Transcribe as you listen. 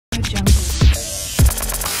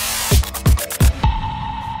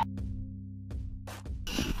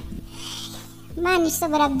Imana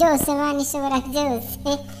ishobora byose, Imana ishobora byose.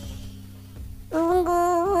 Ubu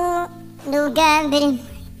ngubu ni ubwa mbere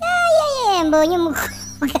mbonye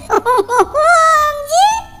umukobwa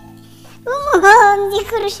w'umuhombyi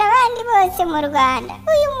kurusha abandi bose mu Rwanda.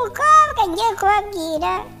 Uyu mukobwa ngiye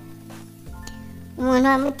kubabwira umuntu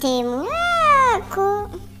wamuteye mu mwaka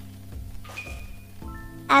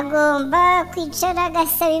agomba kwicara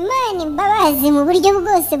agasaba Imana imbabazi mu buryo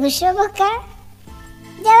bwose bushoboka,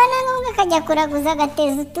 byaba na ngombwa akajya kuraguza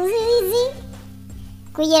agateza utuzizi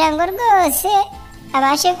kugira ngo rwose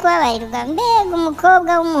abashe kubabarirwa. Mbega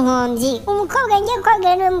umukobwa w'umuhombyi, umukobwa ngiye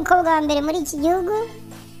kubabwira niwe mukobwa wa mbere muri iki gihugu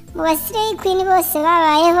mu basireyi kwini bose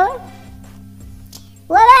babayeho,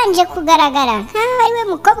 wabanje kugaragara nk'aho ari we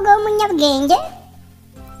mukobwa w'umunyabwenge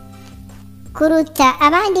kuruta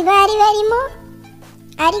abandi bari barimo,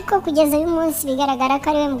 ariko kugeza uyu munsi bigaragara ko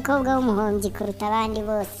ari we mukobwa w'umuhombyi kuruta abandi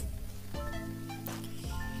bose.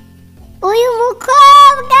 Uyu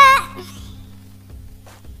mukobwa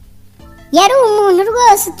yari umuntu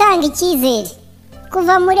rwose utanga icyizere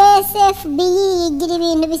kuva muri SFB, yigira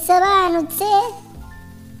ibintu bisobanutse,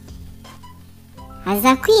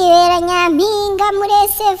 aza kwibera nyampinga muri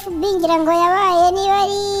SFB, ngira ngo yabaye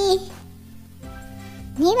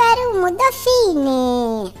niba ari umudafine.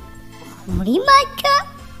 Muri make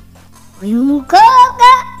uyu mukobwa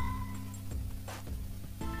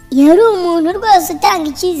yari umuntu rwose utanga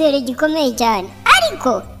icyizere gikomeye cyane,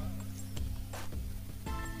 ariko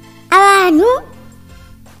abantu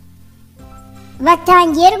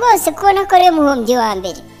batangiye rwose kubona ko ari umuhombyi wa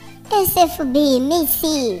mbere. SFB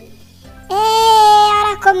Misi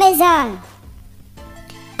arakomeza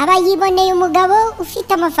aba yiboneye umugabo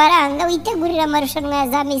ufite amafaranga witegurira amarushanwa ya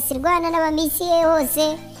za Miss Rwanda n'abamisi hose,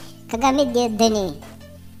 Kagame Diedone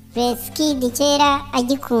Prince Kid kera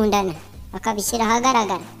agikundana bakabishyira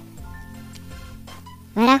ahagaragara.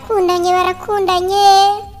 Barakundanye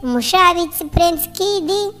umushabitsi Prince Kid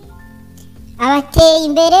abateye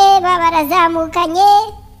imbere, babarazamukanye,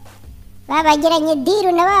 babagiranye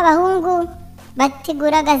diru na babahungu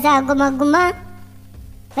bateguraga za goma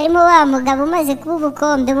barimo wa mugabo umaze kuba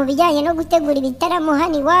ubukombe mu bijyanye no gutegura ibitaramo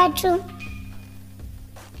hano iwacu,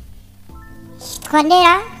 yitwa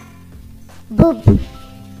Ndera Bubu.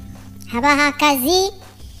 Habaha akazi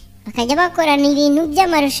bakajya bakorana ibintu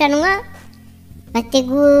by'amarushanwa,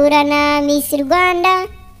 bategura na Miss Rwanda.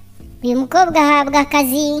 Uyu mukobwa ahabwa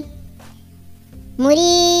akazi muri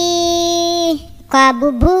kwa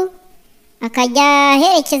Bubu, akajya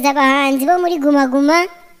aherekeza abahanzi bo muri Guma Guma,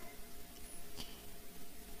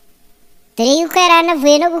 dore yuko yari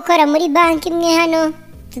anavuye no gukora muri banki imwe hano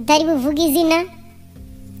tutari buvuge izina.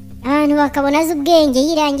 Abantu bakabona azi ubwenge,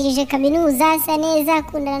 yirangirije kaminuza, asa neza,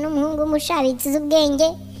 akundana n'umuhungu w'umushabitsi uzi ubwenge,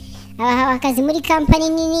 abahawe akazi muri kampani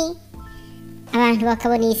nini. Abantu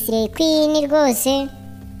bakabona iyi sireyi kwini rwose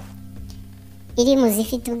iri mu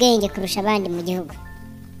zifite ubwenge kurusha abandi mu gihugu.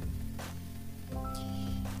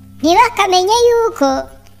 Ntibakamenye yuko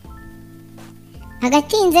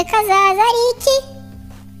agatinze kazaza ari iki?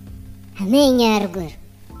 Amenyo ya ruguru.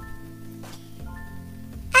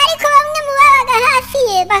 Ariko bamwe mu babaga hafi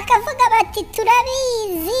ye bakavuga bati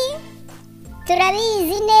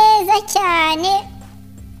turabizi neza cyane,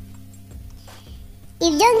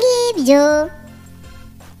 ibyo ngibyo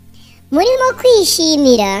murimo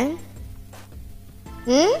kwishimira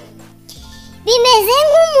bimeze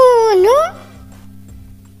nk'umuntu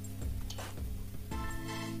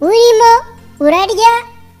urimo urarya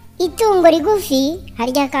itungo rigufi,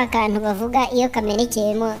 harya ka kantu bavuga iyo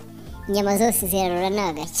kamenekeyemo inyama zose zirarura ni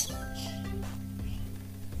agake.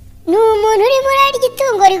 Ni umuntu urimo urarya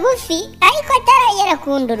itungo rigufi ariko ataragera ku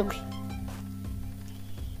ndurwe.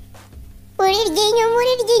 Urirya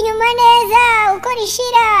inyuma neza uko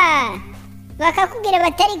rishira, bakakubwira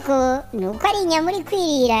bati ariko ni uko ari inyama uri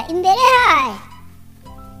kwirira imbere hayo.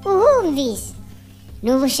 Uhumvise ni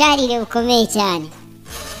ubusharire bukomeye cyane.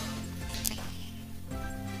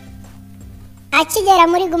 Akigera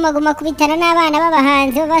muri Guma Guma kubitana n'abana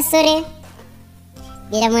b'abahanzi b'abasore,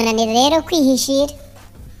 biramunanira rero kwihishira.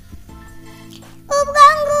 Ubwo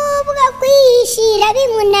ngubwo kwihishira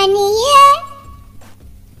bimunaniye,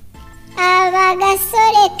 aba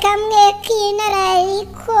gasore kamwe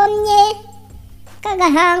k'inararikomye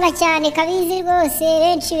k'agahanga cyane kabizi rwose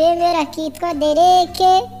benshi bemera kitwa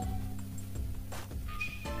Dereke,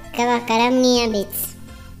 kaba karamwiyambitse.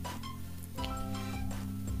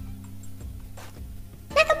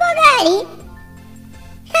 Nakabogari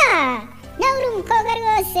nawe uri umukobwa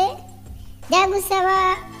rwose byagusaba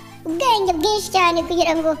ubwenge bwinshi cyane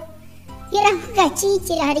kugira ngo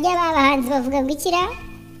ugakikira. Harya babahanzi bavuga ngo ikira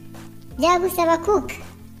byagusaba kuka.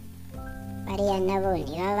 Bariya nabo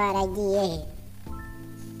niba baragiye he?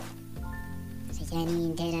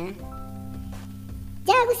 byanindera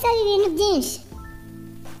byagusaba ibintu byinshi.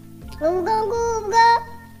 Ubwo ngubwo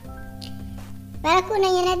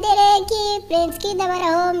barakundanye na Dereki, Prince Kid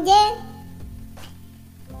barahombye,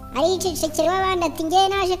 aricecekera abandi ati njye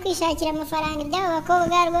naje kwishakira amafaranga, iby'abo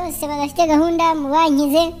bakobwa rwose badafite gahunda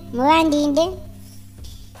mubankize mubandinde.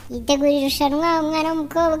 Yitegura irushanwa, umwana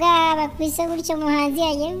w'umukobwa bakubise gutyo, umuhanzi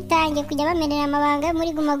yagiye utangiye kujya bamenera amabanga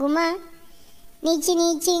muri Guma Guma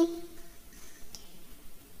n'iki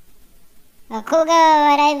abakobwa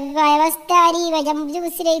barabaye abasitari, bajya mu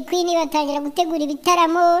by'ubusire Queen, batangira gutegura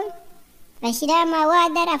ibitaramo, bashyiraho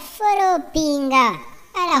amawadi, araforopinga,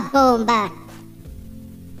 arahomba.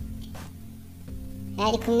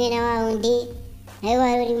 Yari kumwe na wa wundi nawe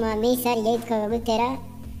wari uri mu Miss Harya yitwaga Gutera,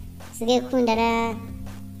 usigaye ukundana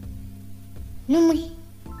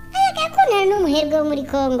n'umuherwe wo muri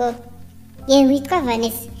Congo yewe witwa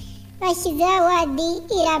Vanessa. Bashyizeho awadi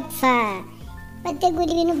irapfa, bategura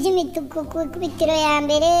ibintu by'imituku ku ikubitiro ya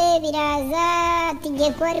mbere, biraza ati ngiye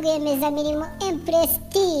kuba rwiyemezamirimo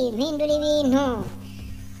impresiti, mpindura ibintu.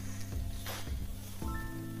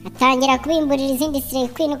 Atangira kubimburira izindi Slay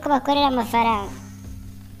Queen uko bakorera amafaranga,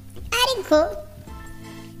 ariko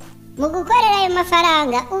mu gukorera ayo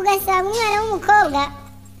mafaranga ugasanga umwana w'umukobwa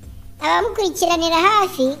abamukurikiranira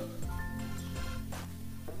hafi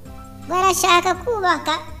barashaka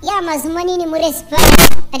kubaka ya mazu manini muri Espagne,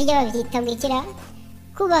 aryo babyita ngikira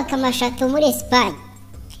kubaka amashato muri Espagne,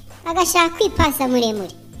 agashaka kwipasa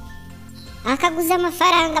muremure, akaguza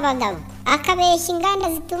amafaranga abagabo, akabeshya inganda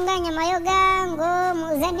zitunganya amayoga ngo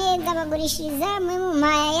muzane ngabagurishiriza mu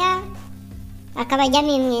mpaya,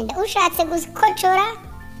 akabajyamo imyenda, ushatse gukocora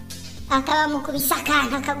akabamukubisa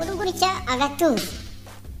akantu akaguru gutya agatuza.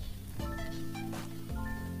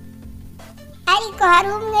 Ariko hari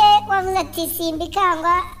umwe wavuze ati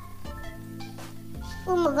simbikangwa,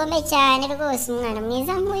 umugome cyane rwose, umwana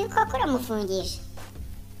mwiza nk'uyu koko uramufungisha.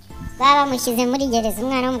 Baba bamushyize muri gereza,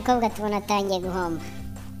 umwana w'umukobwa tubona atangiye guhomba,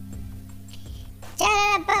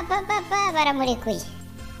 papa baramurekuye,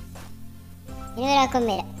 niwe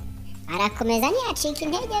birakomera, arakomeza ntiyacika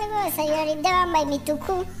intege rwose, ayora ibyo bambaye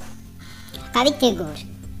imituku akabitegura.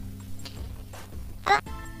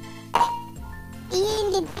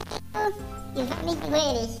 Iyindi ivamo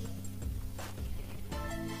igihwereye,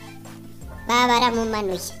 baba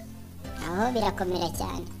baramumanuye, aho birakomera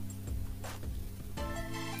cyane.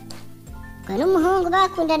 Ngo n'umuhungu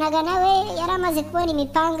bakundanaga nawe yari amaze kubona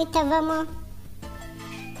imipango itavamo,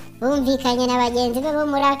 bumvikanye na bagenzi be bo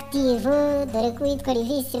muri Active, dore ko uwitwa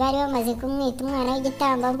Rivisi bari bamaze kumwita umwana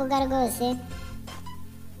w'igitambambuga rwose,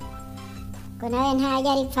 ngo nawe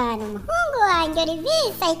ntajya aripfana. Umuhungu wanjye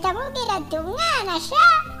Rivisi ahita amubwira ati umwana sha,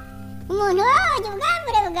 umuntu wabonye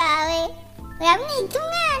ubwambure bwawe uramwita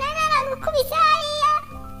umwana, naragukubise hariya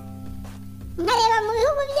nkareba mu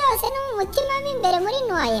bihugu byose no mu mutima mo imbere muri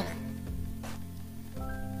Noya.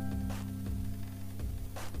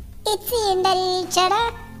 Itsinda riricara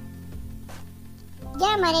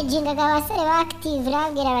ryamanejingaga abasore ba Active,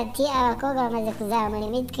 rabwira bati abakobwa bamaze kuzamura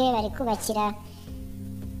imitwe, bari kubakira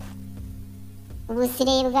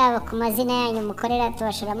ubusire bwabo ku mazina yanyu mukorera,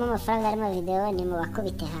 tubashoramo amafaranga ari mu video, ni mu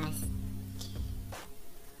bakubite hasi.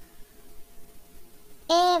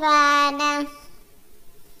 Bana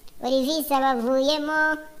Olivisi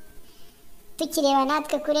abavuyemo, tukireba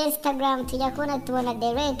natwe kuri Instagram tujya kubona tubona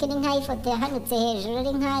Derek ni nkaho ifoto yahanutse hejuru,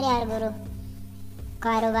 ari nk'ari haruguru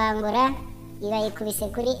kwa Rubangura, ibayikubise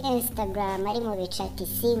kuri Instagram ari mu bica ati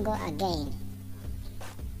single again.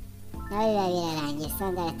 Nawe biba birarangiye,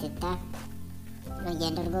 Sandra Teta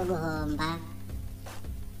urugendo rwo guhomba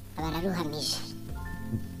bararuhamije.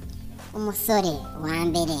 Umusore wa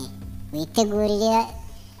mbere witegurira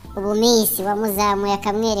ubumisi wamuzamuye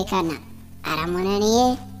akamwerekana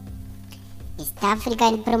aramunaniye, East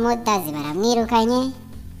African Promoters baramwirukanye,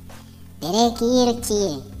 Derek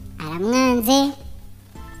yirukiye aramwanze,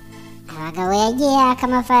 abagabo yagiye yaka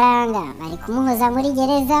amafaranga bari kumuhoza muri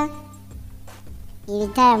gereza,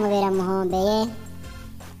 ibitaramo biramuhombeye,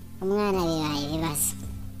 umwana bibaye ibibazo.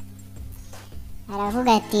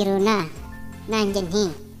 Aravuga ati runa nanjye nti,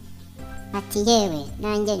 ati yewe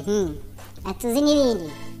nanjye nti, atuzi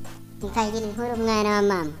n'ibindi nikagira inkuru umwana wa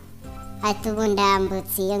mama, ati ubu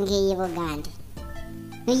ndambutse iyo ngiyi Bugande.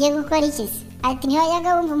 Ugiye gukora iki se? Ati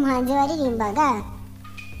ntiwajyaga wumva umuhanzi waririmbaga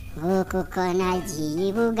kuko nagiye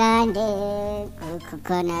i Bugande,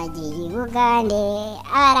 kuko nagiye i Bugande,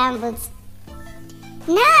 arambutse.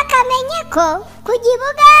 Nakamenye ko kujya i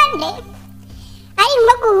Bugande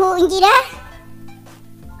arimo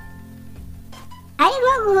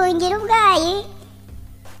guhungira ubwayi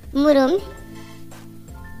murume,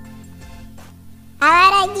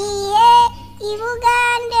 aragiye i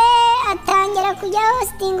Bugande atangira kujya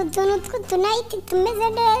hosting utuntu tw'utunayiti tumeze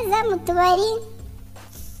neza mu tubari.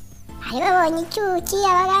 Hari babonye icyuki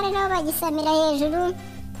abagande nabo bagisamira hejuru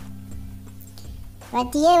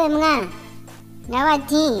bati yewe mwa nawe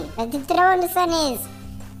ati turabona usa neza,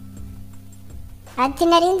 ati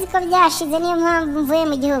narinzi ko byashize niyo mpamvu mvuye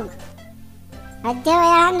mu gihugu, ati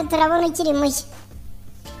hoya hano turabona ukiri mushya.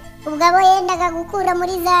 Ubwo abo yendaga gukura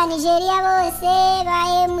muri za Nigeria bose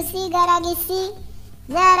baye musigaragisi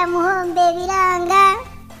zaramuhombe biranga,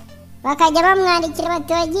 bakajya bamwandikira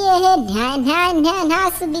bati wagiye he,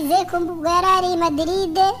 ntasubize kumva ubwo yari ari i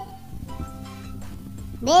Madrid.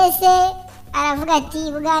 Mbese aravuga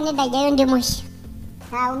ati Bugande ndajyayo ndi mushya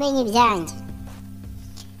ntawe umenya ibyanjye.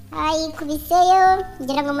 Ayikubiseyo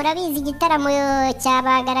ngira ngo murabizi igitaramo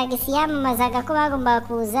cyabagaragisi yamamazaga ko bagombaga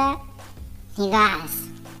kuza ntibaza,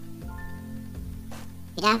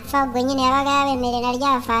 birapfa. Ubwo nyine yabaga yabemerera na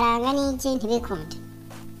rya faranga n'iki ntibikunde.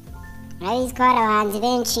 Murabizi ko hari abahanzi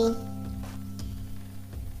benshi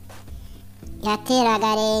yateraga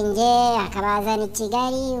arenge akabazana i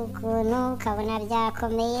Kigali ukuntu ukabona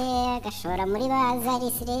byakomeye, agashora muri baza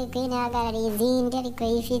risire kwine ahagarariye izindi ariko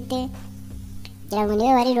yifite kugira ngo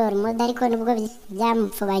niwe wari role model, ariko nubwo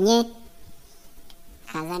byamupfubanye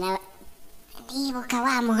kazana. Ndibuka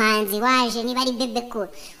wa muhanzi waje niba ari Bebe Cool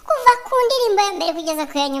kuva ku ndirimbo ya mbere kugeza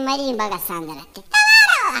ku ya nyuma aririmbaga Sandra Teta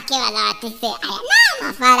akibaza bati se aya ni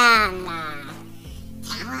amafaranga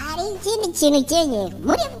cyangwa hari ikindi kintu cyenye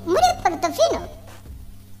muri Portofino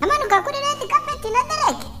amanuka kuri red carpet na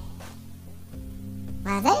Derek.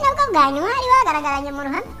 Baza ari nabwo bwa nyuma hari bagaragaranye mu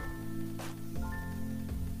ruhame.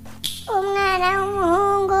 Umwana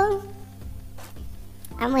w'umuhungu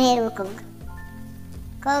amuheruka ubwo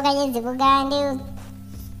koga ageze i Bugande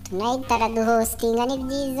tunahita duhostinga ni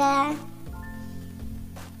byiza.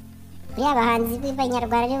 Buriya abahanzi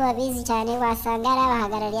b'abanyarwanda nibo babizi cyane, wasanga ari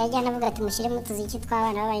abahagarariye ajya anavuga ati mushyiremo utuziki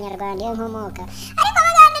tw'abana b'abanyarwanda iyo nkomoka. Ariko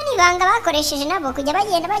abagande n'ibanga bakoresheje nabo kujya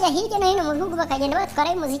bagenda bajya hirya no hino mu bihugu bakagenda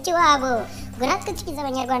batwarayo umuziki wabo. Ubwo natwe tugize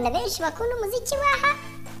abanyarwanda benshi bakunda umuziki waha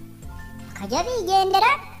bakajya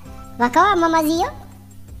bigendera bakawamamaza, iyo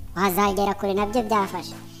wazagera kure nabyo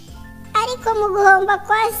byafasha. Ariko mu guhomba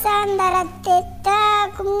kwa Sandra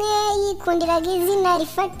Teta kumwe yikundiraga izina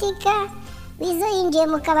rifatika, Wizo yinjiye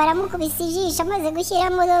mu kabari amukubise ijisho amaze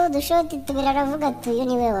gushyiramo udushoti tubiri aravuga ati uyu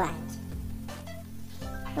niwe wanjye.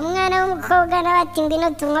 Umwana w'umukobwa nawe ati ngwino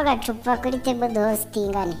tunywe agacupa kuri table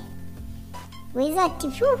duhostingane. Wizo ati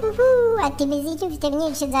ati imiziki ufite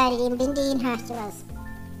myinshi nzaririmba indi nta kibazo.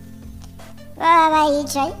 Baba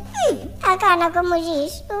bayicaye akana ko mu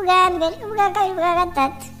jisho ubwa mbere ubwa kabiri ubwa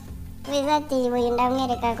gatatu. Wizo ati uyu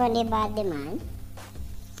ndamwereka ko ndi bad man.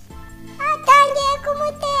 Atangiye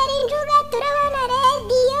kumutera injuga turabona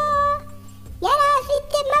radiyo yari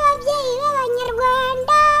afitemo ababyeyi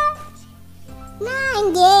b'abanyarwanda,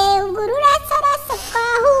 nanjye ubwo urasarasa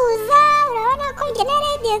twahuza urabona ko njye na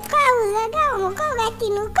radiyo twahuzaga. Umukobwa ati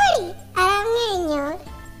ni ukuri, aramwenyura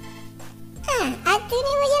ati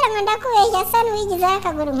niba ugira ngo ndakubeshya asa n'uwigizeho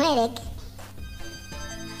akaguru nkwereke.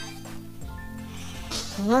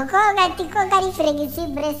 Umukobwa ati ko kari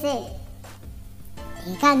flexible se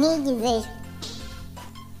reka nkigizeyo.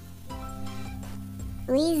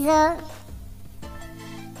 Wizo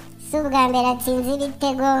si ubwa mbere atsinze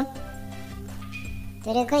ibitego,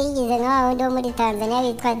 dore ko yigize nka wa wundi wo muri Tanzania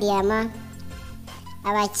witwa Diyama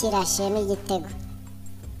abakirashemo igitego.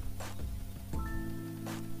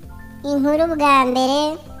 Inkuru bwa mbere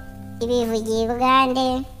ibivugiye i Bugande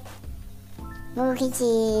nk'uko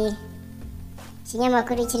iki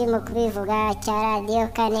kinyamakuru kirimo kubivuga cya radiyo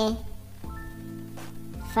 4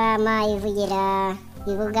 Fama ivugira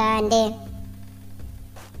i Bugande,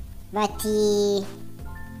 bati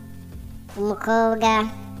umukobwa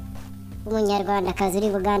w'umunyarwandakazi uri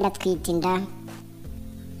Bugande atwite inda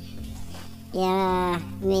ya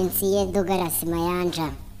Mensiye Douglas Mayanja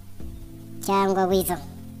cyangwa Wizo.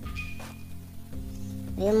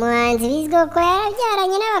 Uyu muhanzi bizwiho ko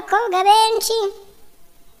yarabyaranye n'abakobwa benshi,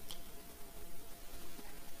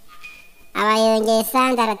 aba yongeye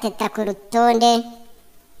Sandra Teta ku rutonde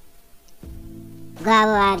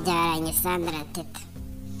rw'abo babyaranye. Sandra Teta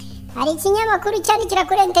hari ikinyamakuru cyandikira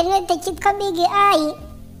kuri interineti cyitwa Big Eye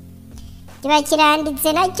kiba kiranditse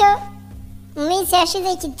nacyo mu minsi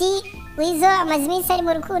yashize kiti Wizo amaze iminsi ari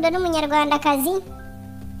mu rukundo n'umunyarwandakazi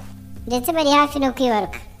ndetse bari hafi no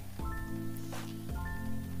kwibaruka.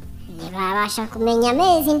 Ntibabasha kumenya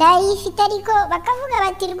amezi inda yifite, ariko bakavuga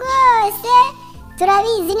bati rwose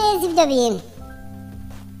turabizi neza ibyo bintu.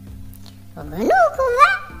 Ubu ni ukuva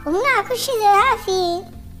umwaka ushize hafi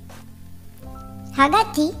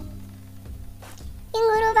hagati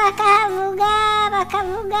inkuru bakavuga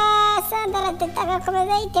Sandra Teta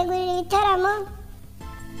agakomeza yitegurira ibitaramo.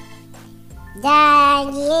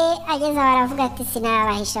 Byarangiye ageze aho aravuga ati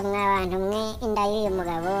sinabahisha mw'abantu mwe, inda y'uyu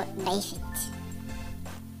mugabo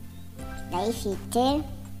ndayifite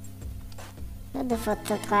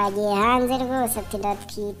n'udufoto twagiye hanze rwose ati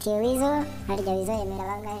ndatwitiye Wizo. Harya Wizo yemera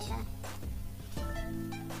bangahe?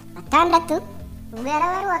 6. ubwo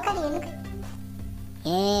yaraba ari uwa 7.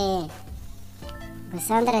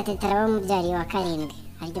 Sandra Teta araba mubyariye wa 7.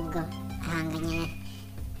 harya ubwo ahanganye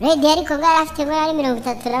Redi ariko bwari afite muri ari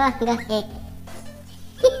 30 n'abangahe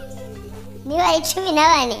niba ari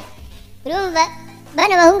 14. urumva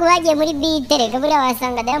bano bahungu bagiye muri bite reka buriya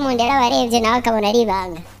wasanga Diamond yarabarebye nawe akabona ari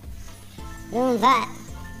ibanga. urumva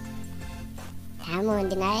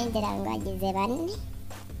Diamond nawe ngira ngo agize 4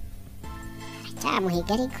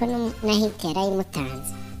 cyamuhiga ariko na hit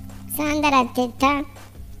yarayimutanze. Sandra Teta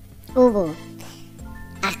ubu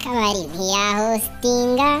akabari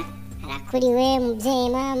ntiyahostinga, arakuriwe mubyeyi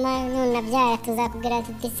mama none abyara tuzakubwira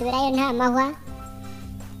tuti subirayo nta mahwa.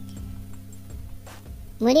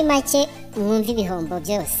 muri make mwumva ibihombo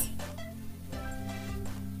byose.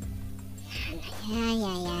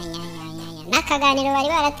 N'akaganiro bari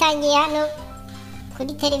baratangiye hano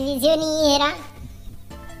kuri televiziyo niyihera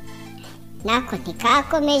nako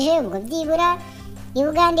ntikakomeje. ubwo byibura i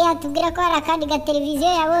Uganda yatubwira ko hari akandi ga televiziyo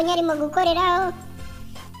yabonye arimo gukoreraho,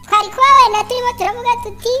 twari kuba wenda turimo turavuga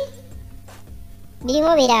tuti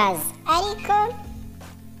birimo biraza, ariko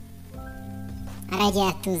aragiye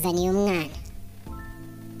atuzaniye umwana.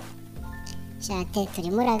 Shate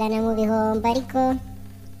turimo uragana mu bihombo, ariko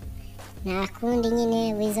nta kundi nyine.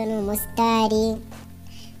 Wizo ni umusitari,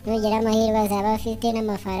 nugera amahirwe azaba afite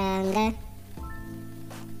n'amafaranga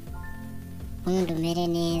ubundi umere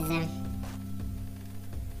neza.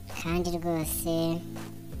 kandi rwose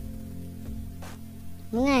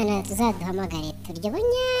umwana tuzaduhamagare turye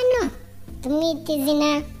bunyano, tumwite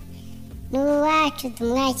izina n'uwacu,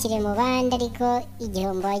 tumwakire mu bandi, ariko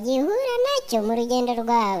igihombo gihura nacyo mu rugendo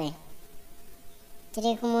rwawe.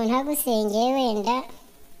 Kereka umuntu agusengeye wenda,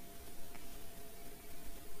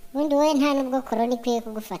 ubundi wowe nta nubwo korona ikwiye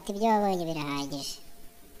kugufata, ibyo wabonye birahagije.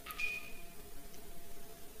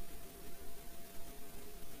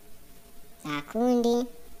 nta kundi,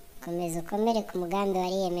 komeza ukomere ku mugambi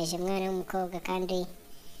wariyemeje mwana w'umukobwa, kandi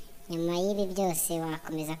nyuma y'ibi byose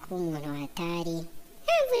wakomeza kuba umuntu watari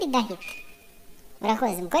nta mvura idahita.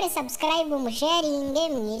 murakoze, mukore subscribe, musharinge,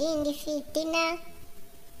 mwirinde fitina,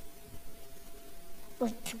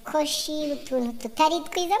 utukoshi, utuntu tutari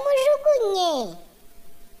twiza mujugunye.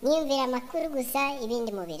 Mwiyumvire amakuru gusa,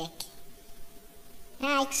 ibindi mubireke.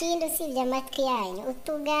 nta kindi usibye amatwi yanyu,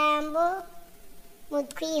 utugambo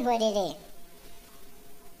mutwihorere.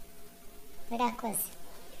 murakoze.